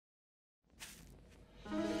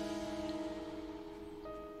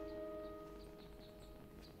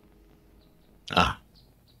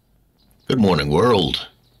Good morning, world.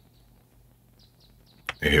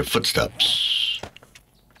 I hear footsteps.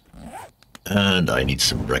 And I need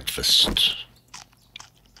some breakfast.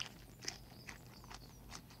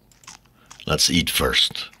 Let's eat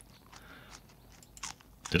first.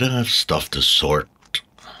 Did I have stuff to sort?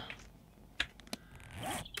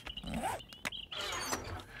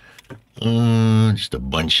 Just a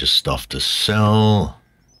bunch of stuff to sell.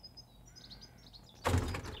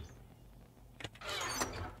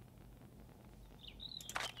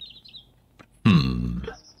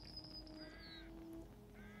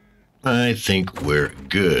 I think we're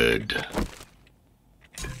good.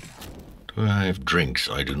 Do I have drinks?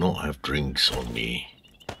 I do not have drinks on me.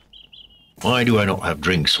 Why do I not have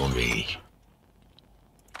drinks on me?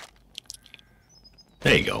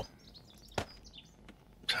 There you go.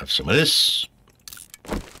 Let's have some of this.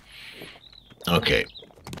 Okay.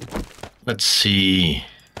 Let's see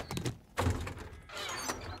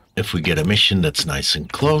if we get a mission that's nice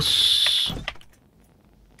and close.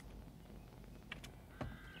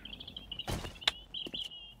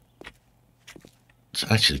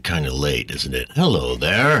 It's actually kind of late, isn't it? Hello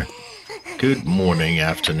there. Good morning,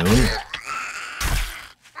 afternoon.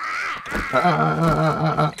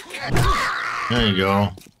 There you go.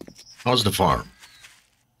 How's the farm?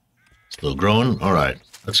 Still growing? All right.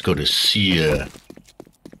 Let's go to see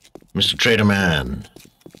Mr. Trader Man.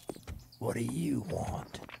 What do you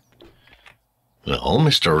want? Well,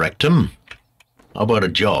 Mr. Rectum, how about a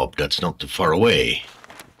job that's not too far away?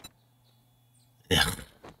 Yeah.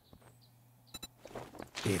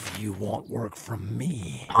 If you want work from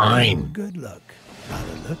me, Fine. good luck. By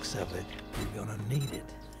the looks of it, you're gonna need it.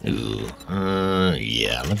 Ooh,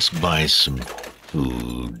 yeah, let's buy some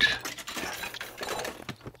food.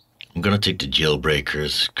 I'm gonna take the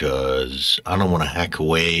jailbreakers, because I don't want to hack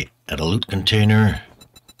away at a loot container.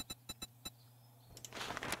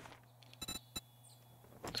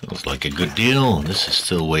 Sounds like a good deal. This is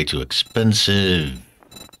still way too expensive.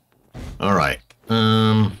 Alright,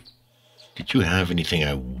 did you have anything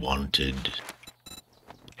I wanted?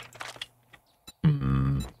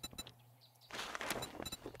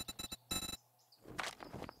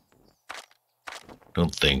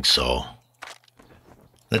 Don't think so.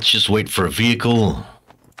 Let's just wait for a vehicle.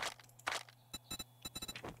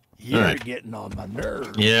 You're getting on my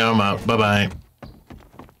nerves. Yeah, I'm out. Bye-bye.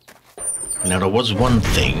 Now, there was one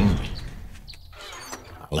thing.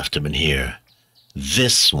 I left him in here.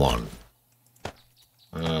 This one.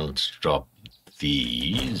 Let's drop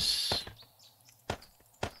these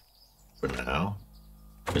for now.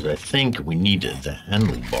 Because I think we need the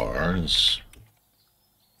handlebars.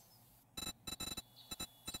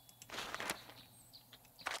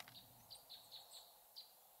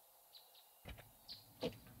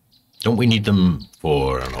 Don't we need them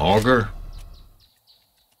for an auger?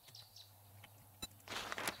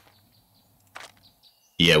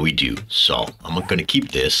 Yeah, we do. So, I'm not going to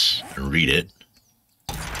keep this and read it.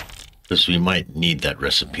 Because we might need that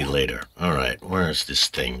recipe later. Alright, where is this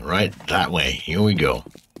thing? Right that way. Here we go.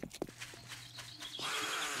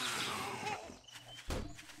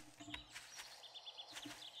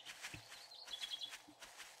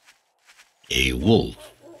 A wolf.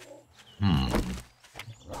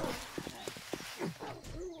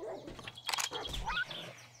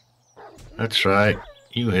 That's right.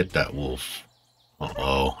 You hit that wolf.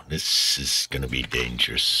 Uh-oh. This is gonna be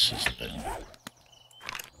dangerous, isn't it?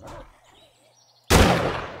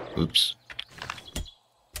 Oops.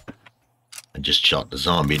 I just shot the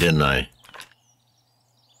zombie, didn't I?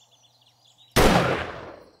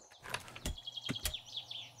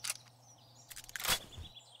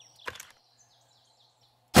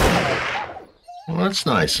 Well, that's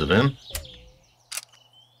nice of him.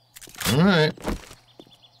 Alright.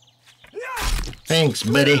 Thanks,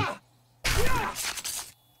 buddy.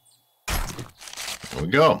 There we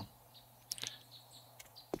go.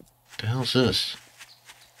 What the hell's this?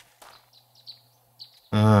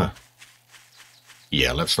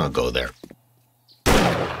 Yeah, let's not go there.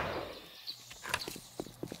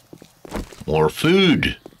 More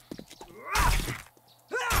food.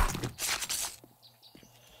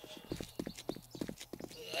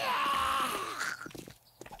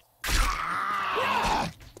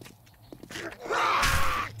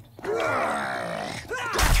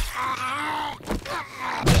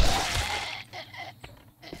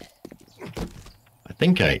 I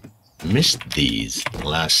think I missed these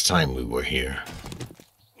last time we were here.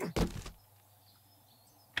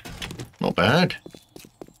 Not bad.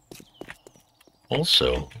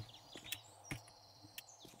 Also.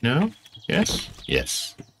 No? Yes?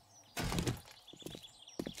 Yes.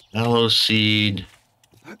 Aloe seed.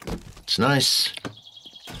 It's nice.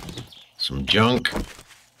 Some junk.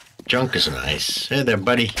 Junk is nice. Hey there,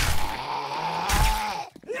 buddy.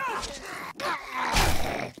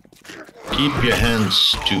 Keep your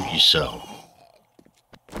hands to yourself.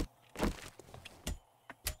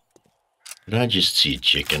 Did I just see a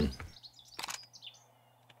chicken?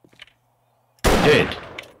 Dead.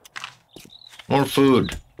 More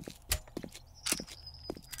food.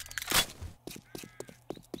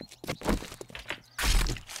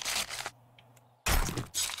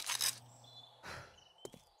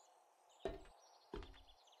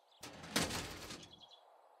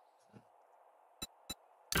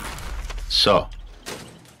 So,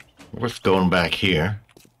 worth going back here.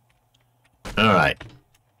 Alright,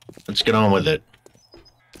 let's get on with it.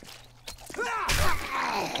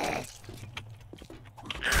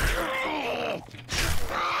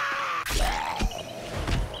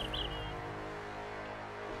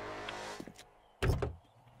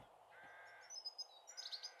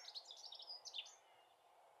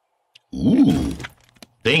 Ooh,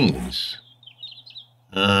 things.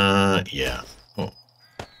 Yeah. Oh.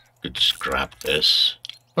 Could scrap this.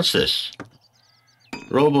 What's this?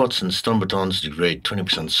 Robots and stun batons degrade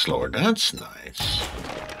 20% slower. That's nice.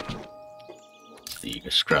 So you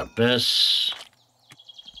can scrap this.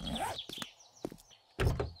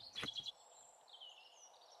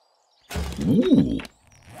 Ooh.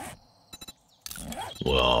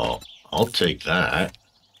 Well, I'll take that.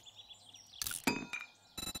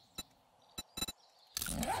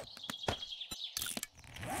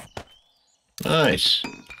 Nice.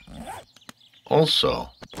 Also,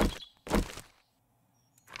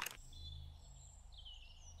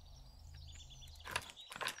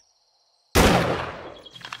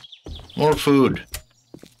 more food.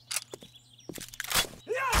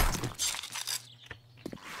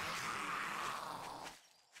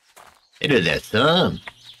 Hey there, son.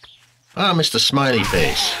 Ah, Mr. Smiley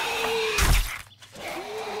Face.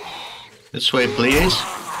 This way, please.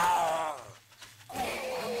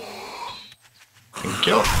 Thank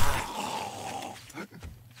you.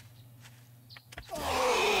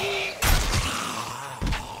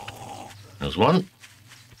 There's one.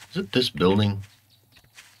 Is it this building?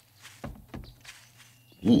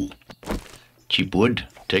 Ooh. Cheap wood.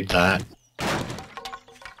 Take that. I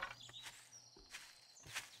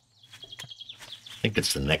think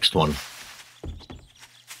it's the next one.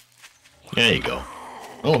 There you go.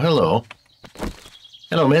 Oh, hello.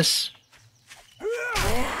 Hello, miss.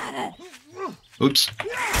 Oops.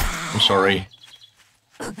 I'm sorry.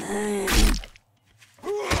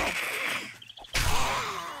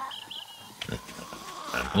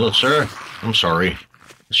 Hello, sir. I'm sorry.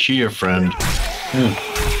 Is she your friend?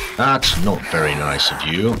 That's not very nice of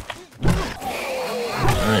you.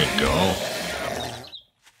 There you go.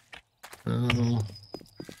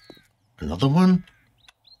 Another one?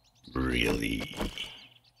 Really?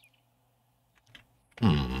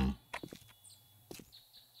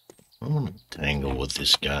 I want to tangle with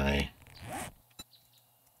this guy.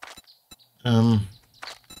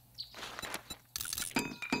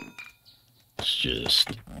 Let's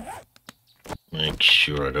just make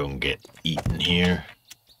sure I don't get eaten here.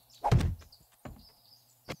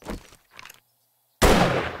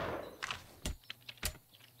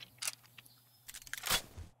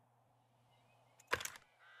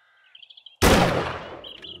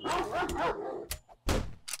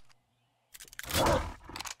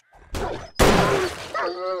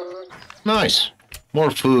 Nice.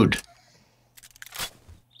 More food.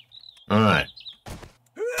 Alright.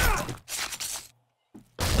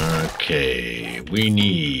 Okay, we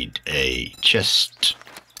need a chest.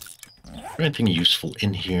 Is there anything useful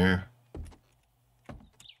in here?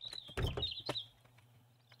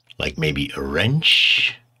 Like maybe a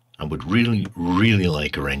wrench? I would really, really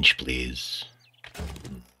like a wrench, please.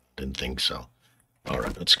 Didn't think so.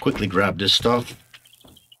 Alright, let's quickly grab this stuff.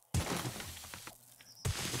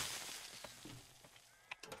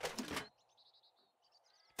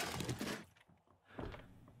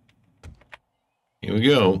 Here we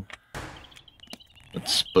go.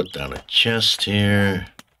 Let's put down a chest here.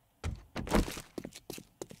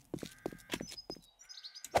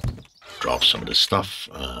 Drop some of this stuff.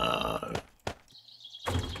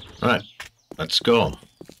 Alright, let's go.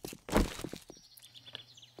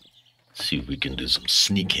 See if we can do some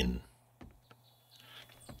sneaking.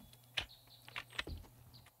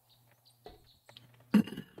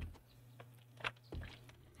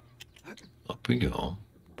 Up we go.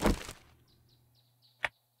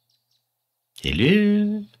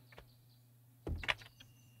 Hello?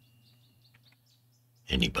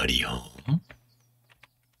 Anybody home?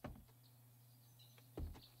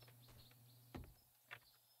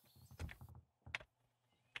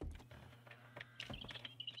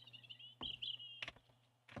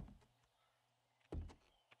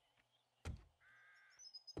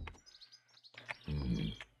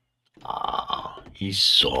 He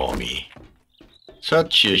saw me.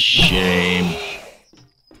 Such a shame.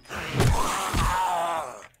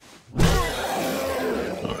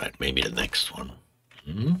 Alright, maybe the next one.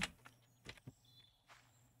 Hmm?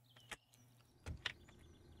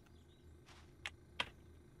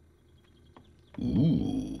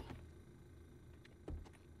 Ooh.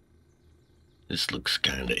 This looks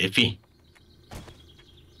kinda iffy.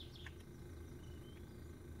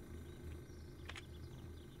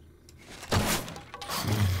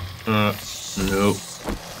 Nope.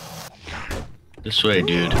 This way,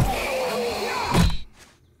 dude.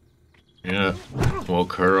 Yeah,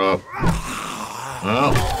 woke her up.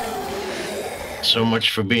 Well, so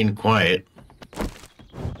much for being quiet.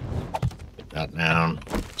 Get that down.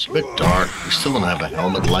 It's a bit dark. We still don't have a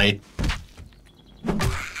helmet light.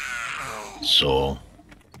 So,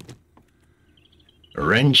 a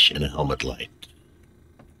wrench and a helmet light.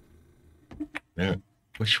 Now,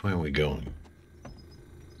 which way are we going?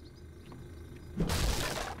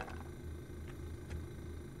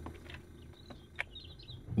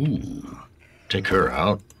 Ooh, take her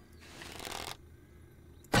out.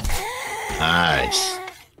 Nice.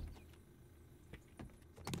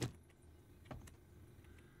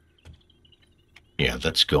 Yeah,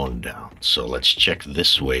 that's going down. So let's check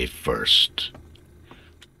this way first.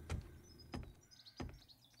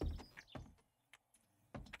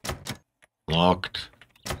 Locked.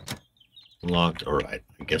 Locked. All right.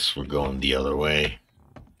 I guess we're going the other way.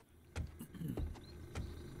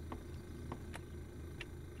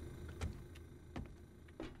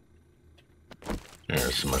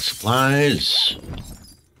 There's my supplies.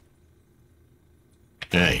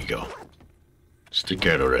 There you go. Stick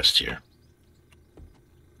out the rest here.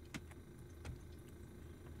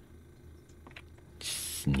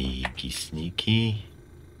 Sneaky, sneaky.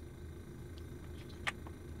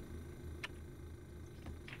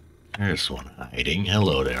 There's one hiding.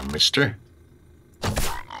 Hello there, mister.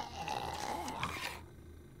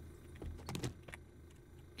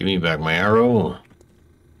 Give me back my arrow.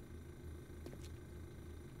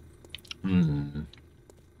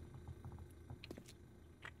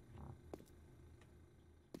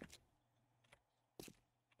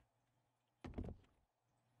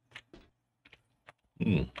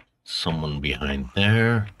 Someone behind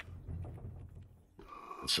there.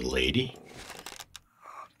 It's a lady.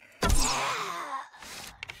 Can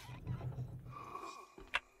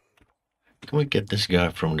we get this guy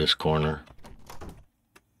from this corner?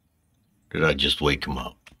 Did I just wake him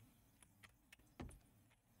up?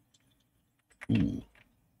 Ooh.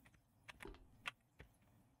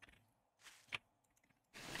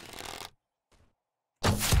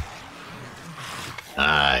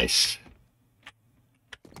 Nice.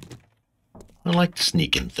 I like the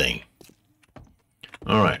sneaking thing.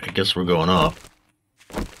 Alright, I guess we're going up.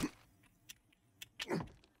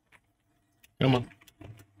 Come on.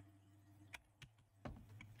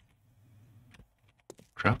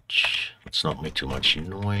 Crouch. Let's not make too much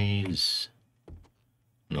noise.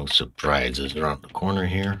 No surprises around the corner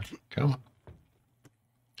here. Come on.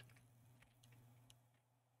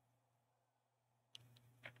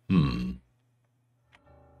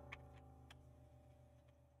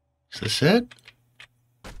 Is this it?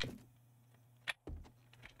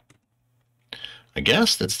 I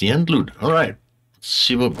guess that's the end loot. All right, let's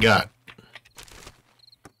see what we got.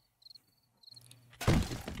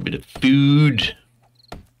 A bit of food.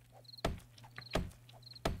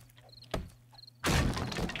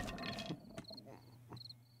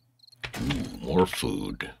 Ooh, more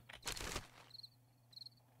food.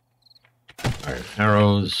 All right,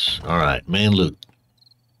 arrows. All right, main loot.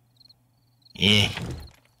 Yeah.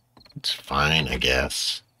 It's fine, I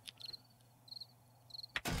guess.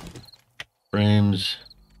 Frames.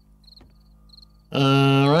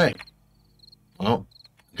 Alright. Well,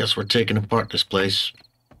 guess we're taking apart this place.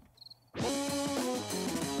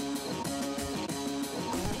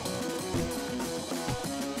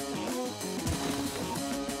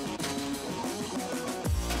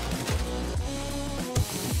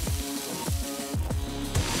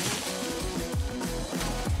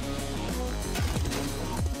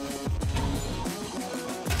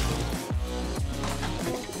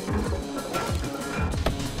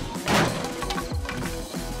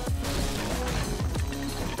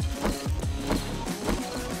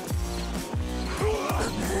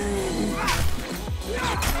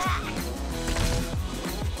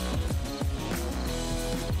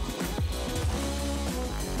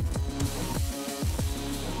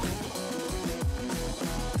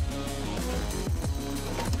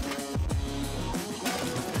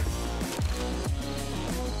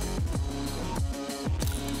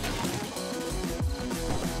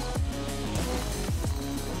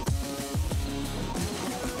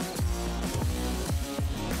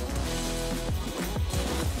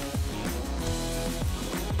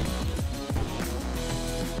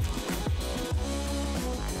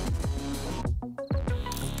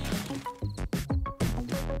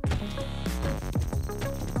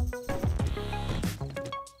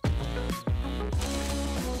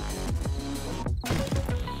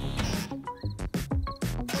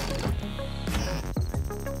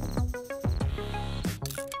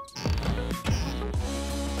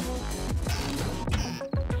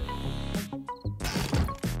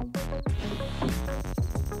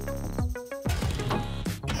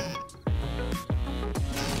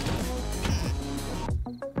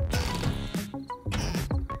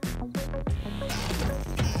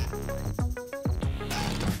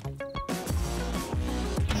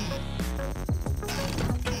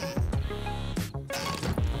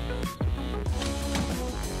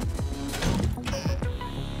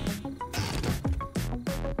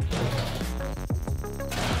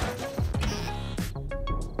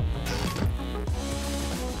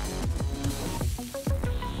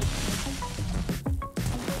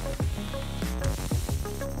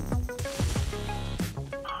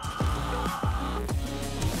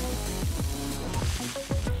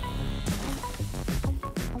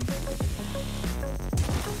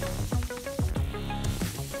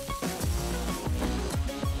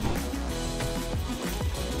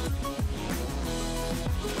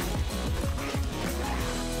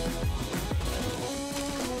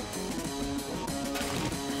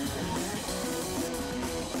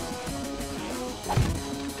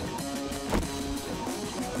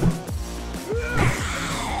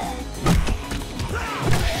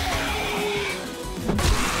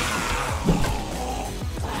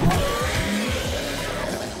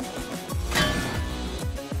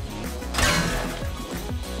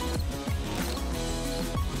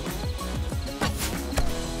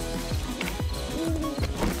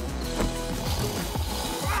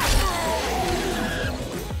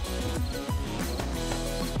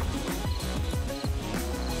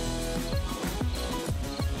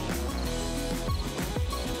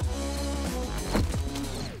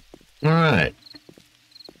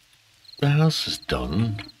 else is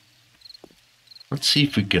done. Let's see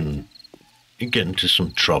if we can get into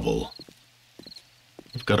some trouble.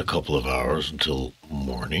 We've got a couple of hours until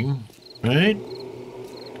morning, right?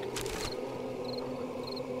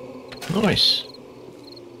 Nice.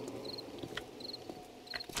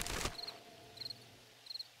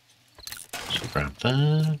 So grab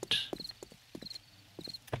that.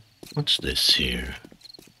 What's this here?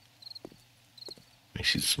 I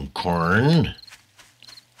see some corn.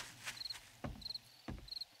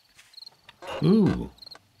 Ooh.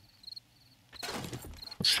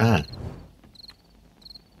 What's that?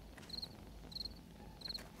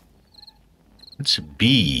 It's a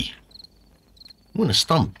bee. Ooh, and a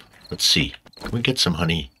stump. Let's see. Can we get some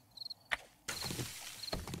honey?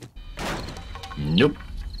 Nope.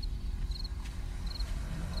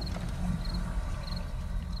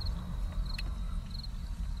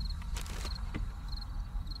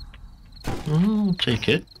 I'll take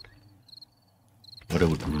it. What I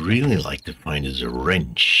would really like to find is a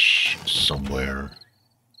wrench somewhere.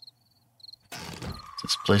 Does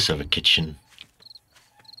this place have a kitchen?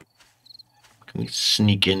 Can we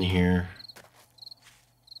sneak in here?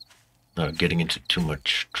 Not getting into too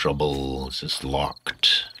much trouble. Is this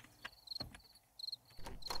locked?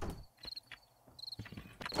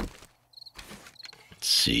 Let's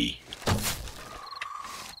see.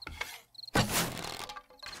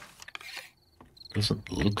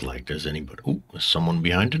 Doesn't look like there's anybody. Oh, there's someone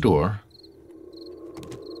behind the door.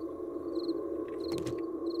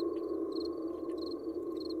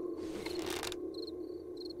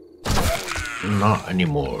 Not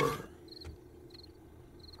anymore.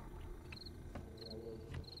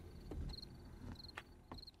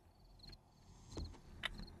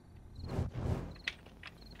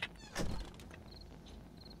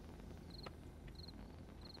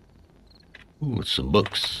 Ooh, some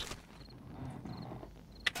books.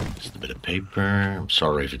 Just a bit of paper. I'm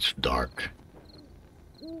sorry if it's dark.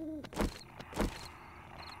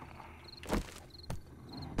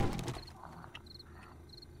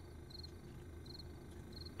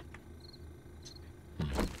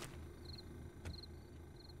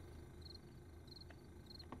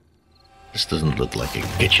 This doesn't look like a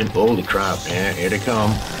kitchen. Holy crap, yeah, here they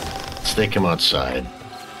come. Let's take them outside.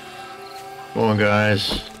 Come on,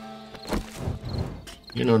 guys.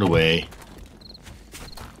 You know the way.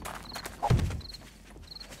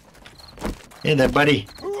 Hey there, buddy.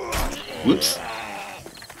 Whoops.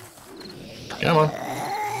 Come on.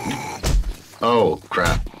 Oh,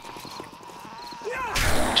 crap.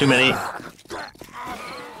 Too many.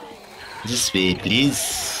 This way,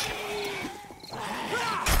 please.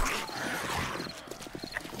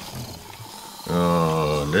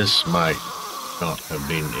 Oh, this might not have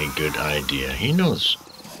been a good idea. He knows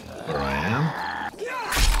where I am.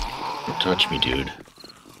 Don't touch me, dude.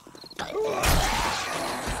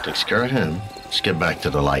 Takes care of him. Let's get back to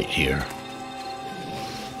the light here.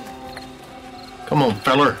 Come on,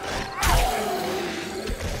 feller.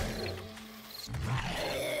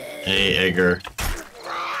 Hey, Edgar.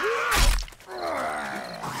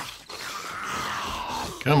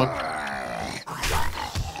 Come on.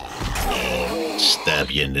 Stab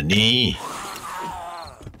you in the knee.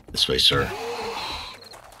 This way, sir.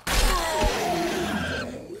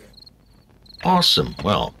 Awesome.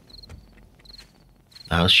 Well,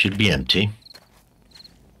 the house should be empty.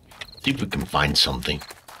 See if we can find something.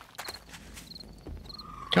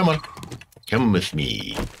 Come on. Come with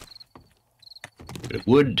me. Bit of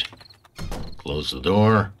wood. Close the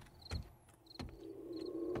door.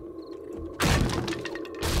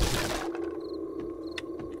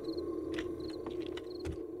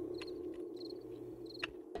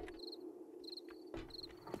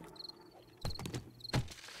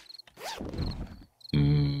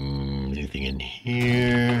 Anything in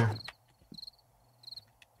here?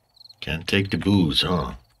 Can't take the booze,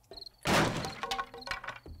 huh?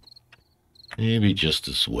 Maybe just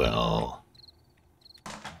as well.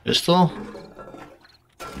 Pistol?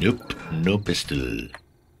 Nope, no pistol.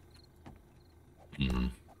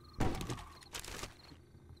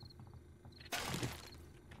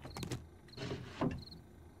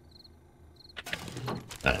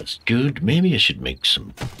 That's good. Maybe I should make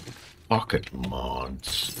some pocket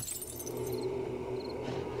mods.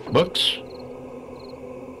 Books?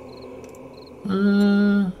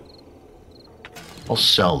 I'll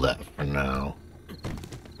sell that for now.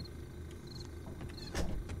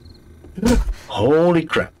 Holy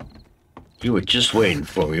crap. You were just waiting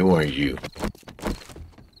for me, weren't you?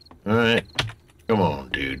 Alright. Come on,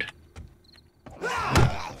 dude.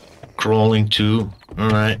 Crawling too?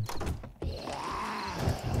 Alright.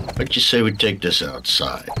 What'd you say we take this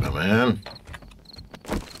outside, my man?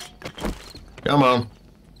 Come on.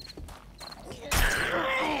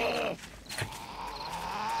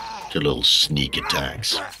 Your little sneak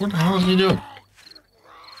attacks. What the hell is he doing?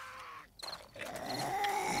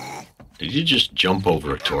 Did you just jump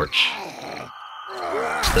over a torch?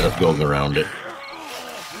 Instead of going around it.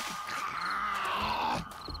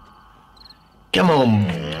 Come on,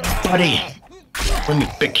 buddy. Let me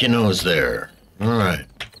pick your nose there. Alright.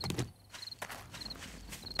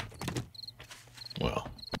 Well,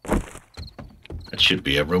 that should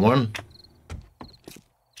be everyone.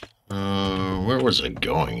 Where was I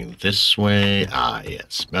going? This way? Ah,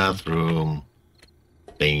 yes. Bathroom.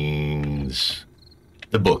 Things.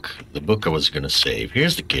 The book. The book I was gonna save.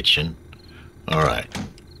 Here's the kitchen. Alright.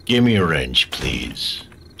 Give me a wrench, please.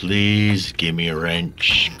 Please give me a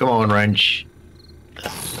wrench. Come on, wrench.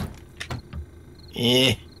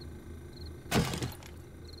 Eh.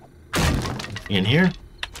 In here?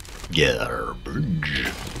 Garbage.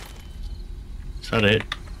 Is that it?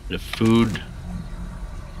 The food?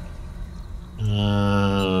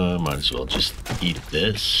 Might as well just eat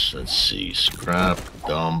this. Let's see. Scrap,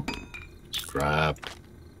 dump, scrap.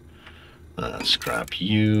 Scrap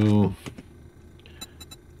you.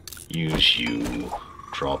 Use you.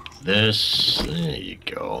 Drop this. There you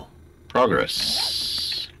go.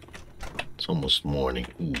 Progress. It's almost morning.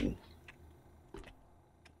 Ooh.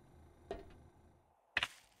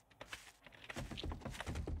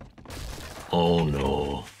 Oh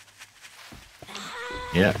no.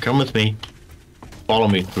 Yeah, come with me. Follow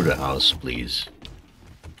me through the house, please.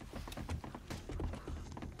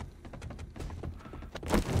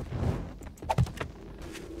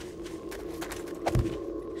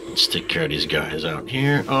 Let's take care of these guys out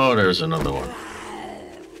here. Oh, there's another one.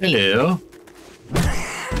 Hello.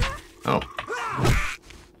 Oh.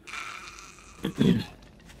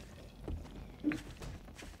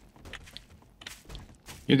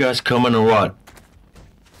 You guys coming or what?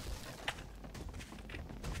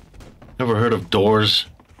 Never heard of doors?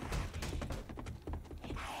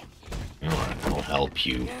 Alright, I'll help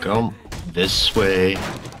you. Come this way.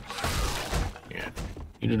 Yeah.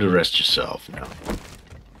 You do the rest yourself now.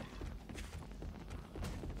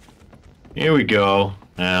 Here we go.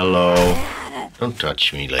 Hello. Don't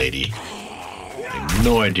touch me, lady. I have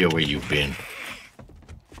no idea where you've been.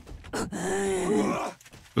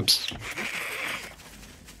 Oops.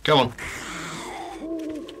 Come on.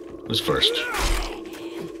 Who's first?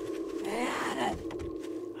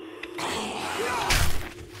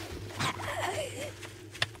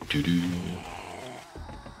 Doo-doo.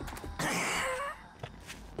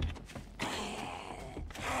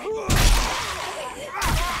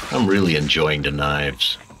 I'm really enjoying the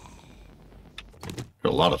knives.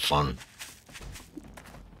 They're a lot of fun.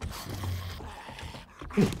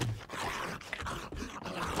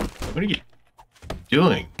 What are you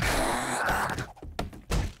doing?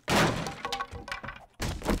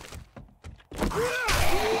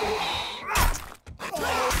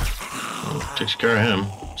 Oh, takes care of him.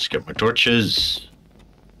 Let's get my torches.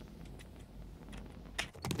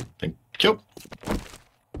 Thank you.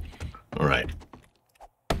 Alright.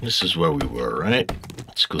 This is where we were, right?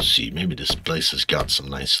 Let's go see. Maybe this place has got some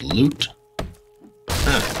nice loot.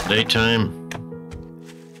 Ah, daytime.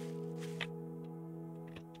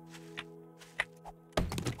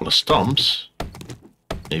 Couple of stumps.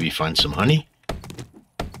 Maybe find some honey.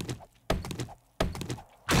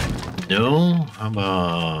 No? How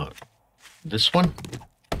about this one?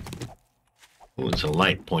 Oh, there's a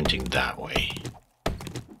light pointing that way.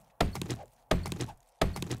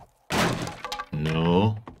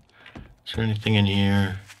 No. Is there anything in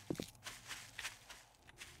here?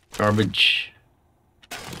 Garbage.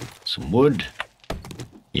 Some wood.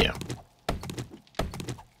 Yeah.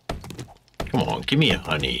 Come on, give me a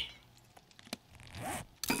honey.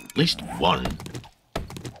 At least one.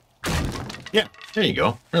 Yeah, there you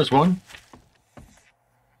go. There's one.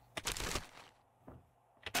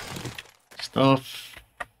 Stuff.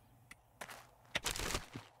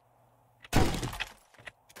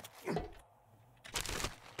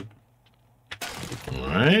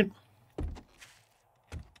 Alright.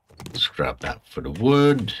 Scrap that for the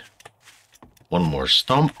wood. One more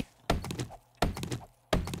stump.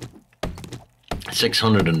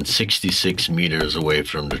 666 meters away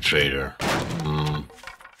from the trader.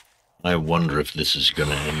 I wonder if this is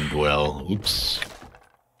gonna end well. Oops.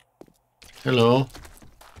 Hello.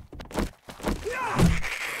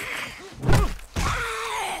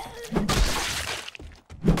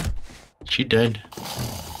 She dead?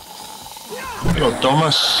 Hello,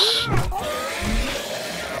 Thomas.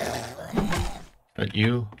 That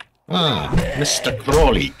you? Ah, Mr.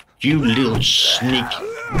 Crawley. You little sneak.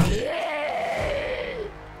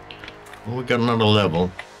 Well, we got another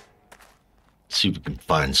level. Let's see if we can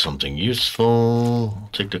find something useful. I'll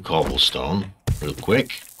take the cobblestone real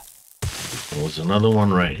quick. There's another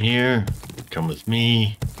one right here. Come with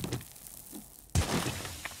me.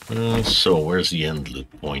 So, where's the end loop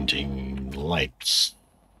pointing? Lights.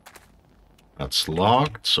 That's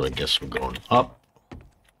locked, so I guess we're going up.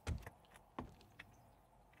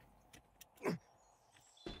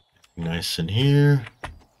 Nice in here.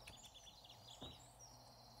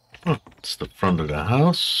 Oh, it's the front of the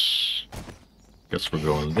house. Guess we're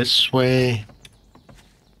going this way.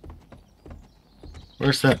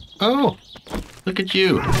 Where's that? Oh, look at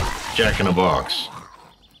you, Jack in a box.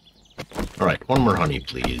 All right, one more honey,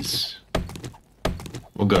 please.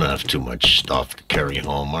 We're gonna have too much stuff to carry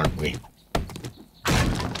home, aren't we?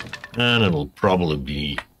 And it'll probably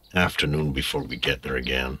be afternoon before we get there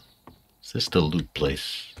again. Is this the loot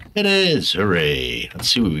place? It is! Hooray! Let's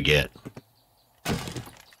see what we get.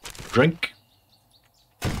 Drink.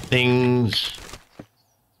 Things.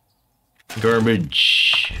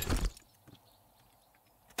 Garbage.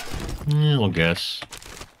 Yeah, I'll guess.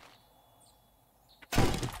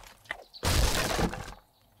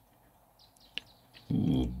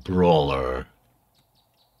 Ooh, brawler.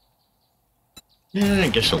 Yeah, I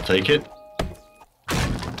guess I'll take it.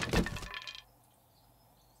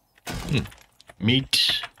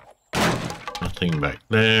 Meat. Nothing back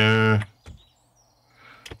there.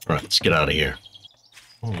 Alright, let's get out of here.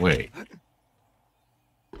 Oh, wait.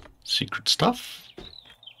 Secret stuff?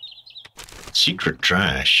 Secret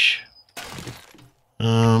trash.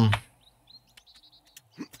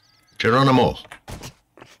 Geronimo.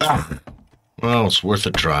 Ah! Well, it's worth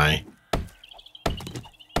a try.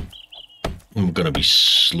 I'm gonna be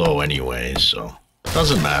slow anyway, so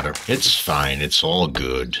doesn't matter. It's fine. It's all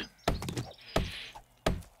good.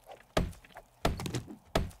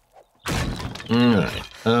 Alright.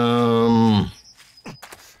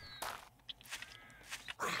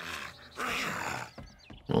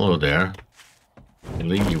 Hello there. I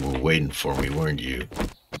believe you were waiting for me, weren't you?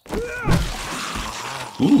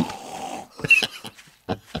 Ooh.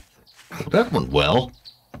 That went well.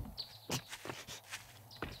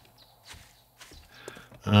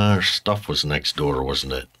 Our stuff was next door,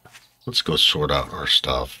 wasn't it? Let's go sort out our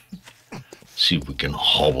stuff. See if we can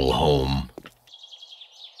hobble home.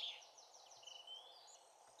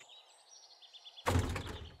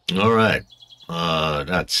 Alright.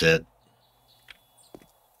 That's it.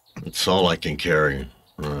 That's all I can carry.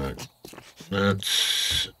 Alright.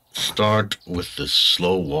 Let's start with the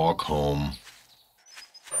slow walk home.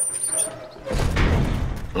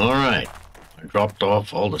 Alright. I dropped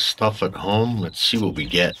off all the stuff at home. Let's see what we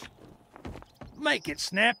get. Make it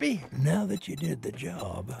snappy. Now that you did the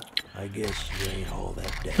job, I guess you ain't all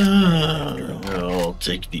that damn bad. I'll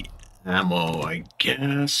take the ammo, I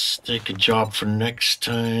guess. Take a job for next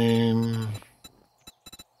time.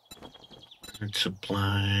 Food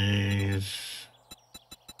supplies.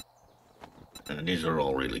 And these are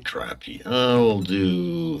all really crappy. I'll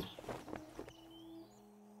do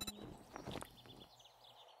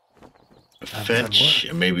a fetch,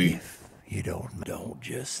 and maybe If you don't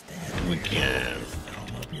just stand we there can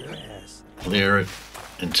thumb up your ass. clear it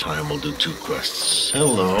in time. We'll do 2 quests.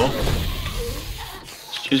 Hello.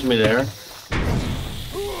 Excuse me there.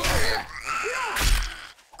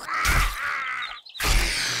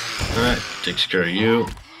 Alright, takes care of you.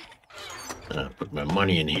 Put my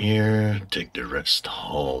money in here. Take the rest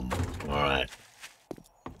home. Alright.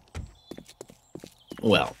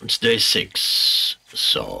 Well, it's day 6.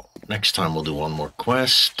 So, next time we'll do 1 more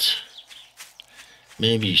quest.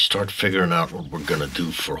 Maybe start figuring out what we're gonna do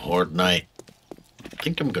for Horde Night. I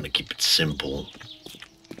think I'm gonna keep it simple.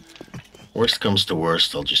 Worst comes to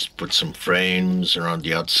worst, I'll just put some frames around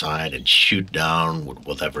the outside and shoot down with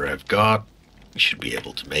whatever I've got. We should be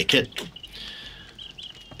able to make it.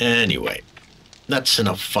 Anyway, that's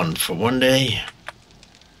enough fun for one day.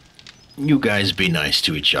 You guys be nice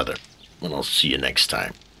to each other, and I'll see you next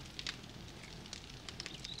time.